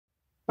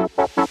Ayo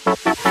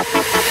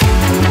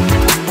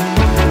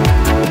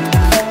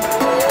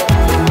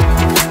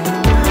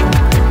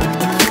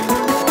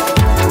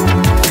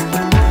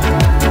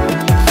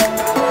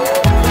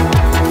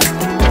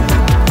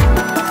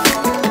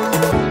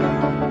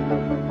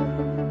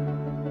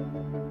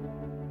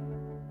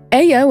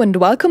and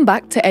welcome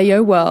back to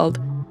Ayo World.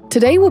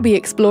 Today we'll be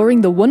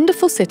exploring the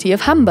wonderful city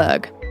of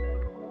Hamburg.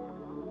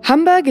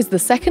 Hamburg is the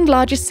second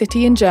largest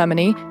city in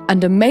Germany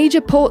and a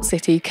major port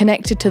city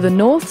connected to the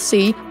North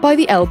Sea by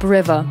the Elbe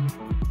River.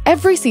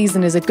 Every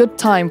season is a good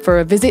time for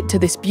a visit to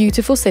this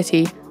beautiful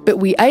city, but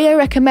we Ayo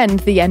recommend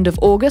the end of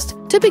August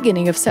to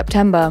beginning of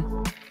September.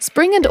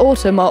 Spring and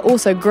autumn are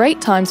also great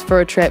times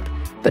for a trip,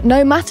 but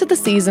no matter the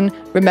season,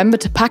 remember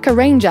to pack a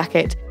rain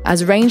jacket,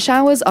 as rain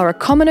showers are a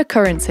common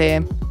occurrence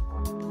here.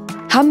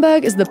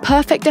 Hamburg is the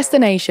perfect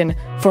destination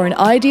for an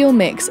ideal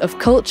mix of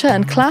culture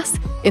and class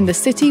in the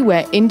city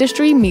where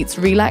industry meets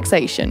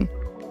relaxation.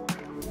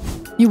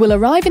 You will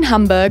arrive in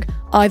Hamburg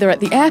either at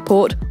the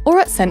airport or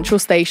at Central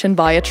Station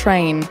via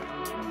train.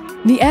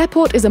 The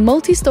airport is a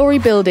multi-storey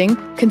building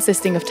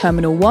consisting of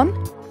Terminal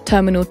 1,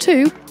 Terminal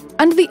 2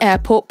 and the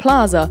Airport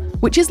Plaza,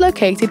 which is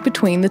located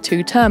between the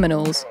two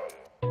terminals.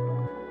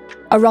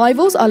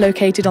 Arrivals are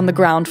located on the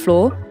ground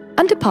floor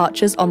and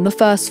departures on the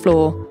first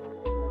floor.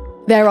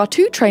 There are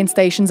two train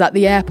stations at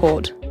the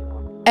airport,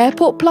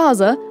 Airport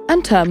Plaza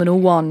and Terminal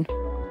 1.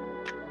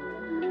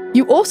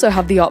 You also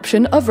have the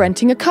option of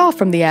renting a car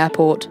from the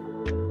airport.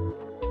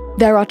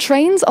 There are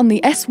trains on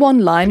the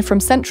S1 line from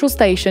Central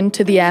Station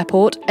to the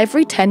airport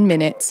every 10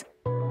 minutes.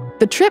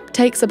 The trip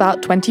takes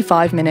about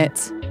 25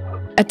 minutes.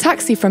 A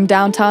taxi from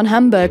downtown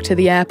Hamburg to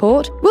the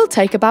airport will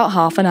take about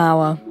half an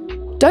hour.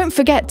 Don't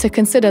forget to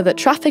consider that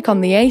traffic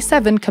on the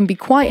A7 can be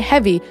quite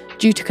heavy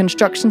due to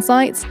construction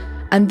sites,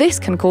 and this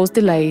can cause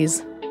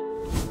delays.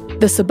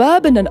 The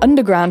suburban and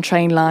underground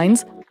train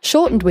lines,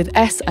 shortened with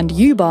S and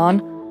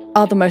U-Bahn,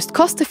 are the most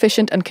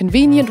cost-efficient and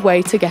convenient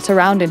way to get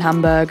around in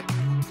Hamburg.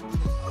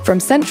 From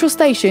Central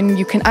Station,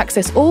 you can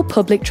access all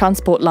public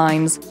transport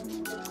lines.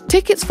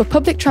 Tickets for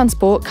public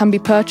transport can be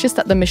purchased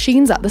at the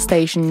machines at the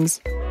stations.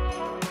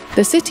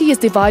 The city is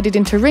divided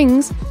into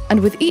rings,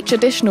 and with each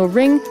additional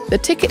ring, the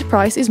ticket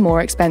price is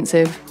more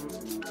expensive.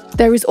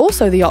 There is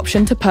also the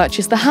option to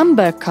purchase the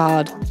Hamburg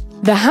card.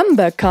 The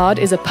Hamburg card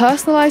is a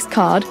personalised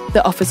card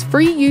that offers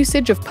free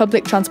usage of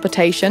public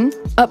transportation,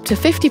 up to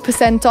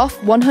 50%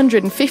 off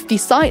 150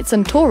 sites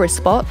and tourist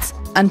spots,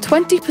 and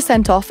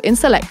 20% off in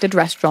selected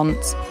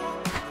restaurants.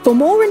 For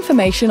more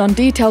information on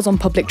details on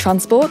public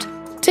transport,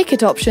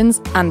 ticket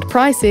options and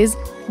prices,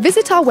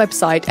 visit our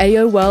website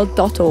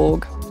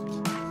ayoworld.org.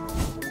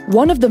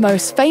 One of the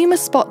most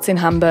famous spots in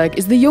Hamburg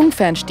is the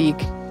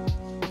Jungfernstieg.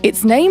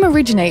 Its name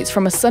originates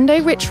from a Sunday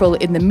ritual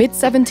in the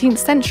mid-17th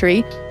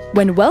century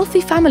when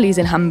wealthy families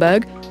in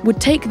Hamburg would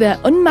take their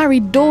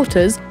unmarried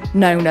daughters,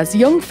 known as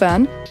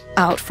Jungfern,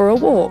 out for a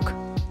walk.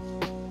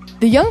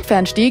 The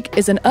Jungfernstieg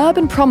is an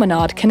urban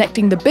promenade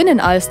connecting the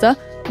Alster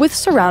with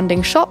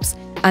surrounding shops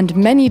and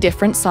many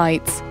different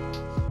sites.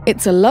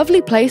 It's a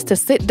lovely place to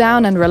sit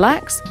down and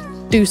relax,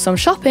 do some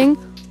shopping,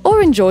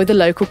 or enjoy the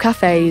local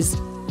cafes.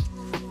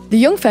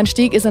 The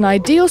Jungfernstieg is an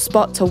ideal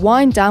spot to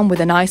wind down with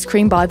an ice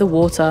cream by the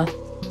water.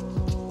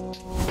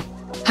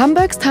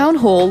 Hamburg's town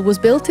hall was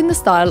built in the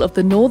style of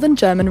the Northern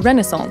German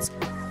Renaissance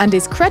and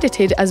is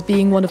credited as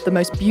being one of the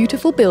most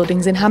beautiful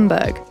buildings in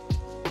Hamburg.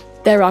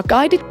 There are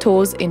guided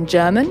tours in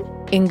German,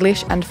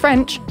 English and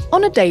French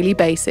on a daily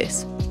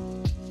basis.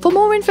 For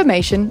more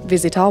information,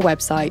 visit our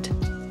website.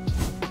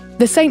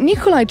 The St.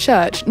 Nikolai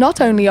Church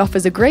not only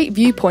offers a great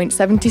viewpoint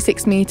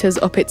 76 metres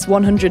up its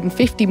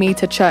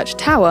 150-metre church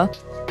tower,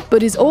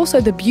 but is also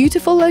the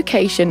beautiful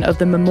location of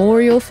the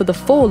memorial for the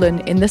fallen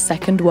in the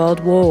Second World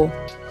War.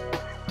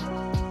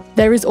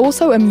 There is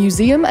also a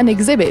museum and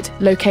exhibit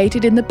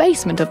located in the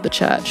basement of the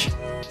church.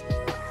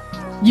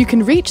 You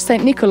can reach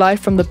St. Nikolai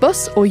from the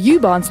bus or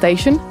U-Bahn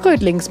station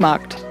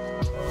Rödlingsmarkt.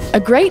 A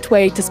great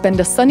way to spend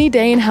a sunny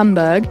day in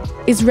Hamburg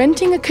is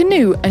renting a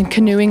canoe and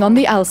canoeing on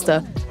the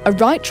Alster, a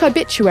right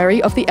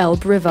tributary of the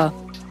Elbe River.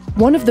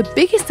 One of the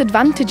biggest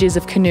advantages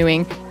of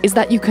canoeing is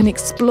that you can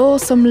explore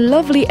some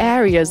lovely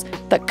areas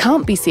that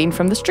can't be seen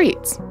from the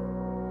streets.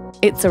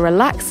 It's a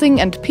relaxing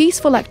and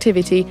peaceful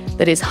activity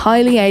that is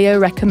highly Ayo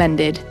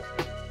recommended.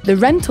 The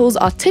rentals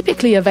are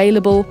typically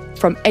available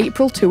from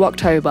April to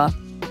October.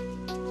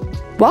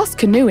 Whilst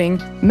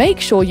canoeing, make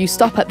sure you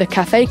stop at the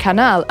Café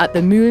Canal at the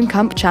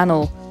Mühlenkamp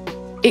Channel.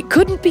 It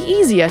couldn't be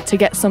easier to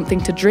get something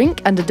to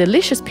drink and a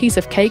delicious piece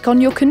of cake on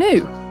your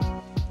canoe.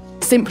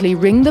 Simply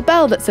ring the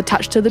bell that's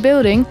attached to the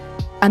building,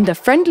 and a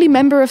friendly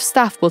member of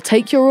staff will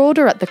take your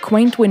order at the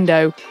quaint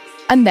window,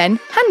 and then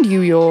hand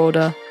you your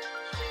order.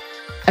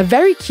 A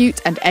very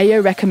cute and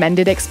Ayo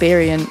recommended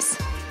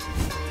experience.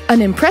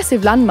 An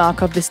impressive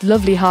landmark of this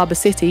lovely harbour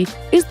city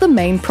is the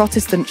main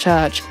Protestant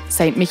church,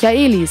 St.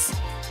 Michaelis.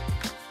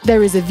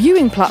 There is a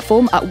viewing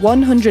platform at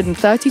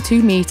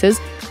 132 metres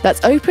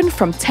that's open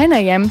from 10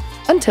 AM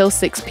until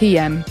 6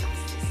 PM.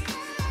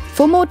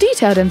 For more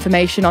detailed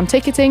information on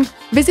ticketing,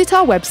 visit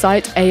our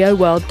website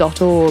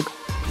ayoworld.org.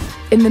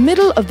 In the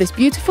middle of this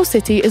beautiful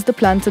city is the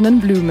Planten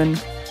and Blomen.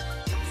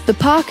 The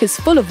park is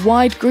full of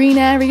wide green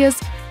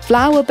areas,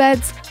 flower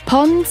beds,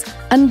 ponds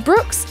and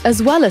brooks,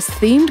 as well as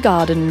themed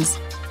gardens.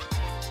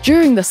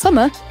 During the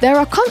summer, there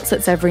are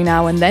concerts every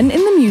now and then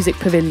in the music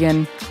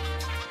pavilion.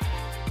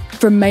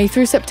 From May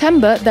through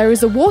September, there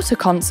is a water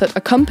concert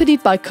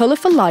accompanied by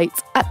colourful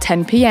lights at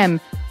 10 p.m,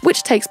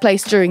 which takes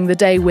place during the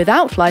day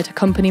without light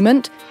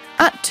accompaniment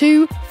at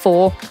 2,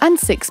 4 and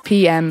 6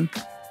 p.m.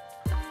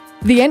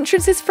 The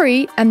entrance is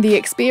free and the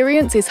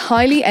experience is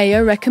highly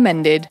Ayo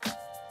recommended.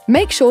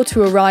 Make sure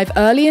to arrive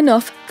early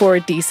enough for a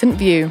decent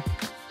view.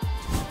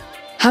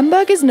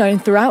 Hamburg is known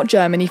throughout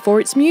Germany for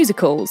its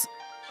musicals.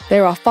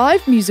 There are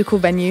 5 musical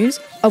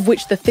venues, of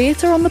which the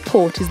theatre on the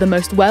port is the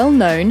most well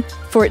known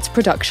for its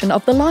production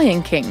of The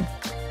Lion King.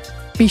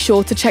 Be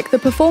sure to check the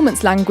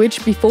performance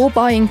language before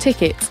buying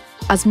tickets,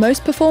 as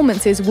most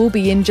performances will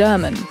be in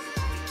German.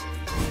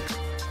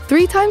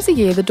 3 times a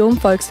year the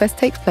Volksfest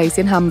takes place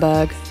in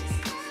Hamburg.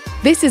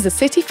 This is a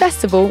city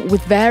festival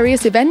with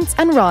various events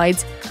and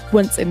rides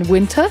once in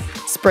winter,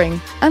 spring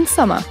and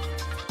summer.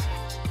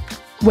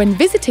 When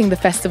visiting the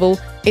festival,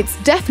 it's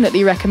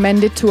definitely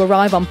recommended to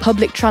arrive on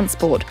public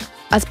transport,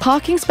 as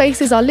parking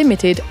spaces are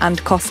limited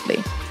and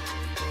costly.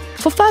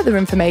 For further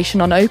information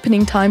on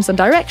opening times and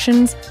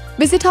directions,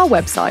 visit our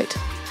website.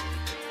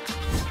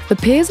 The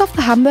piers off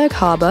the Hamburg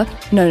Harbour,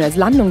 known as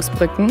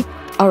Landungsbrücken,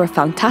 are a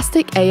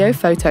fantastic Ayo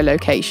photo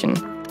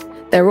location.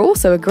 They're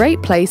also a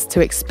great place to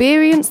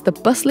experience the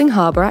bustling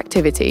harbour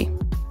activity.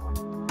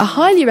 A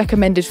highly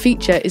recommended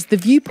feature is the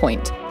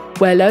viewpoint,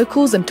 where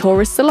locals and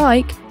tourists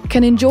alike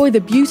can enjoy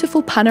the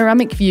beautiful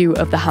panoramic view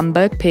of the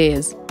Hamburg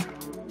piers.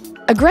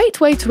 A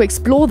great way to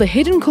explore the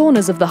hidden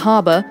corners of the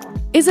harbour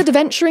is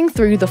adventuring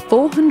through the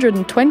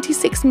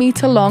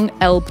 426-metre-long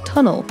Elbe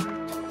tunnel.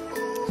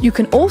 You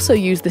can also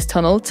use this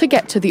tunnel to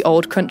get to the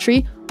Old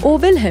Country or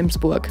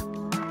Wilhelmsburg.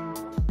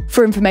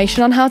 For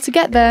information on how to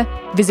get there,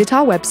 visit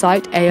our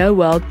website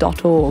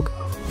ayoworld.org.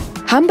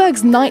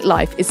 Hamburg's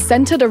nightlife is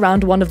centred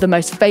around one of the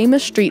most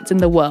famous streets in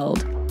the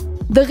world,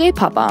 the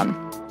Reeperbahn.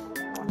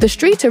 The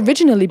street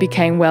originally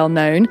became well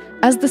known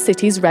as the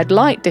city's red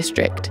light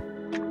district.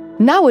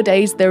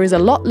 Nowadays, there is a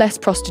lot less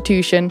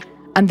prostitution,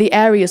 and the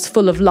area is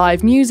full of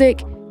live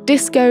music,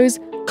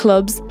 discos,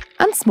 clubs,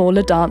 and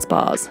smaller dance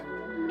bars.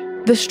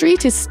 The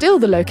street is still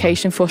the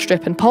location for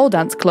strip and pole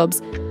dance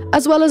clubs,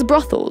 as well as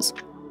brothels,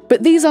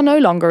 but these are no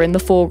longer in the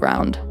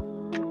foreground.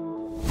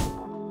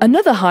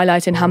 Another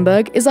highlight in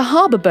Hamburg is a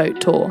harbour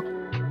boat tour.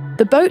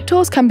 The boat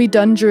tours can be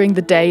done during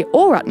the day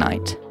or at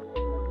night.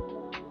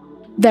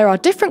 There are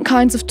different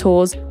kinds of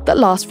tours that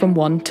last from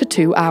 1 to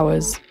 2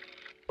 hours.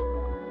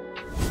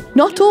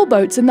 Not all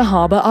boats in the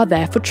harbour are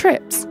there for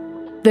trips.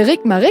 The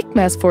Rickmer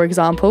Rickmers, for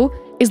example,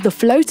 is the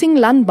floating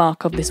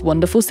landmark of this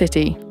wonderful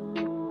city.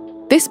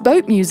 This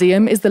boat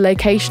museum is the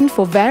location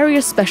for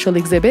various special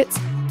exhibits,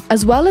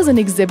 as well as an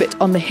exhibit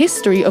on the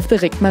history of the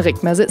Rickmer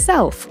Rickmers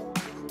itself.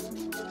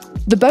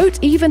 The boat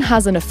even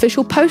has an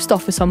official post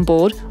office on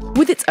board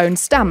with its own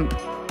stamp.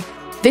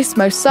 This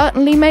most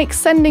certainly makes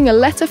sending a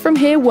letter from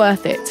here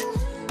worth it.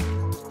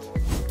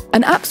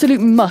 An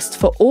absolute must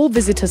for all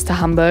visitors to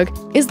Hamburg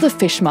is the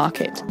fish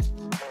market.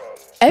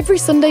 Every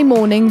Sunday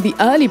morning, the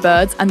early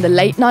birds and the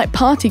late-night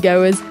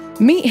partygoers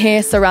meet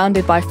here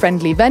surrounded by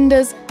friendly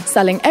vendors,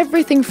 selling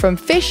everything from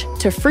fish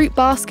to fruit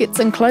baskets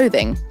and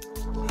clothing.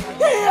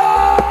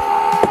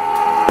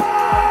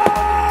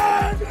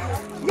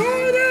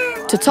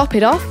 To top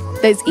it off,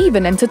 there's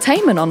even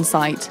entertainment on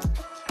site.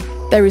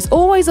 There is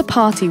always a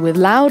party with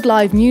loud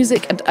live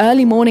music and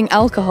early morning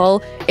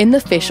alcohol in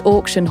the fish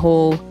auction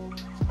hall.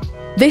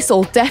 This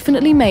all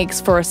definitely makes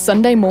for a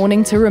Sunday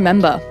morning to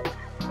remember.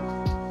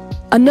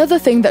 Another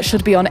thing that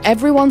should be on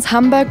everyone's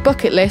Hamburg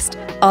bucket list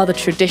are the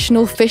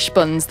traditional fish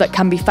buns that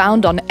can be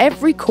found on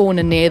every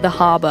corner near the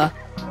harbour.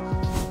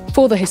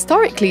 For the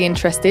historically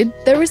interested,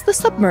 there is the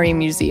Submarine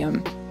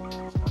Museum.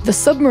 The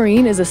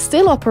Submarine is a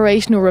still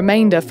operational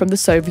remainder from the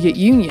Soviet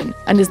Union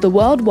and is the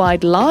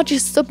worldwide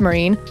largest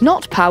submarine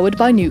not powered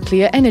by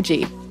nuclear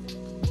energy.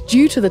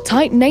 Due to the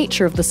tight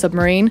nature of the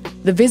submarine,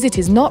 the visit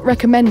is not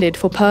recommended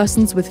for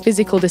persons with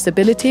physical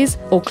disabilities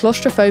or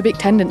claustrophobic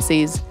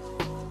tendencies.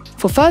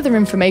 For further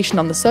information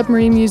on the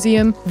Submarine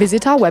Museum,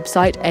 visit our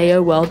website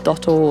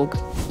ayoworld.org.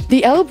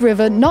 The Elbe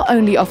River not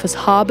only offers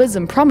harbours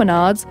and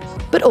promenades,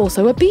 but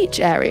also a beach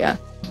area.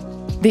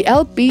 The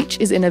Elbe Beach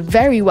is in a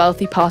very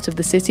wealthy part of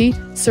the city,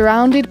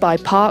 surrounded by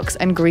parks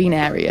and green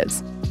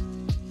areas.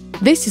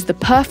 This is the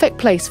perfect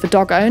place for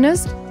dog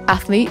owners,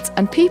 athletes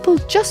and people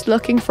just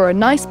looking for a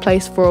nice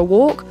place for a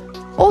walk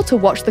or to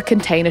watch the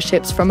container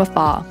ships from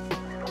afar.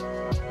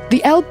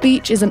 The Elbe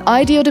Beach is an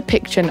ideal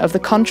depiction of the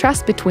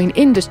contrast between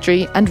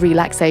industry and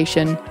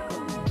relaxation.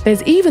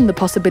 There's even the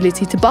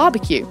possibility to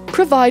barbecue,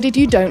 provided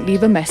you don't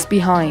leave a mess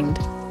behind.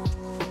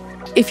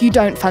 If you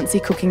don't fancy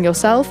cooking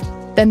yourself,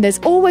 then there's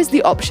always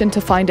the option to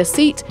find a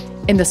seat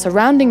in the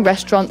surrounding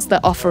restaurants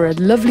that offer a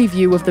lovely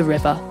view of the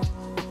river.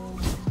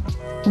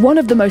 One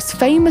of the most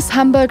famous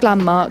Hamburg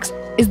landmarks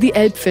is the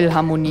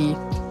Elbphilharmonie,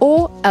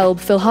 or Elbe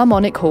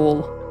Philharmonic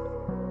Hall.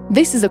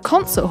 This is a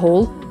concert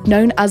hall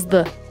known as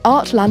the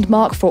Art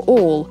Landmark for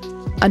All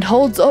and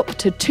holds up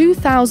to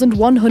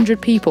 2,100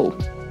 people.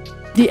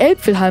 The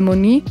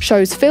Elbphilharmonie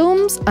shows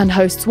films and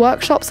hosts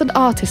workshops and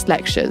artist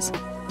lectures.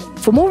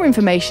 For more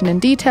information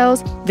and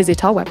details,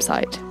 visit our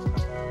website.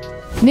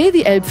 Near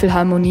the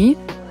Elbphilharmonie,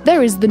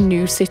 there is the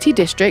new city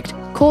district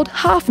called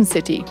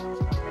Hafencity,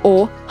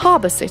 or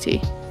Harbour City.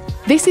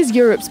 This is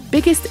Europe's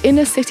biggest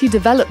inner city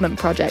development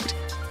project,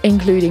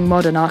 including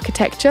modern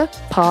architecture,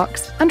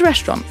 parks and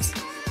restaurants.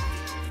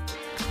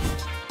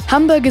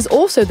 Hamburg is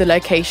also the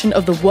location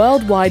of the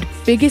worldwide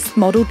biggest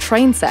model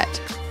train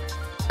set.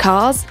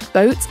 Cars,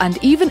 boats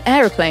and even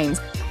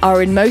aeroplanes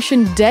are in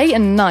motion day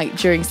and night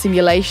during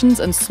simulations,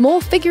 and small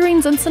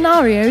figurines and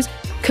scenarios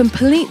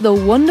complete the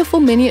wonderful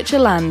miniature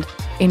land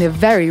in a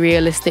very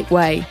realistic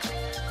way.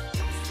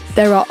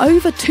 There are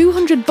over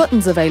 200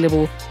 buttons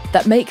available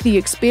that make the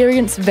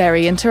experience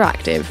very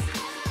interactive.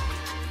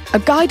 A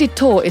guided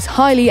tour is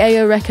highly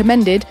Ayo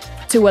recommended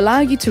to allow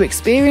you to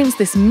experience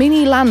this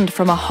mini land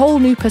from a whole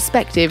new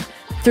perspective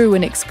through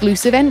an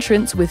exclusive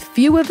entrance with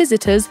fewer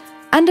visitors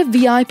and a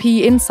VIP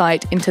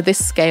insight into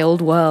this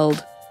scaled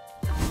world.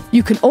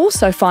 You can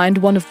also find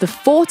one of the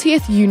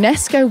 40th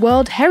UNESCO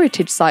World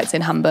Heritage Sites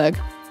in Hamburg,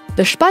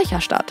 the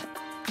Speicherstadt.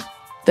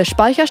 The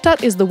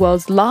Speicherstadt is the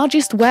world's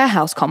largest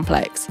warehouse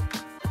complex.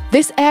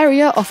 This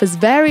area offers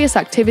various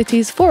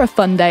activities for a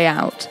fun day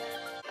out.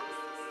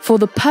 For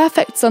the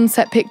perfect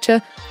sunset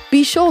picture,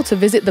 be sure to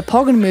visit the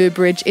Poggenmühl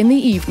Bridge in the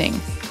evening.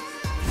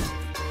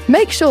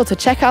 Make sure to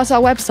check out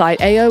our website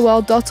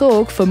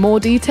ayoworld.org for more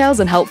details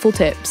and helpful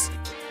tips.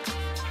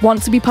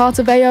 Want to be part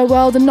of Ayo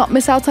World and not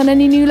miss out on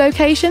any new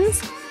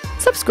locations?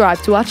 Subscribe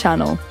to our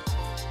channel.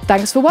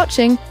 Thanks for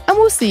watching, and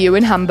we'll see you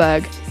in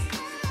Hamburg.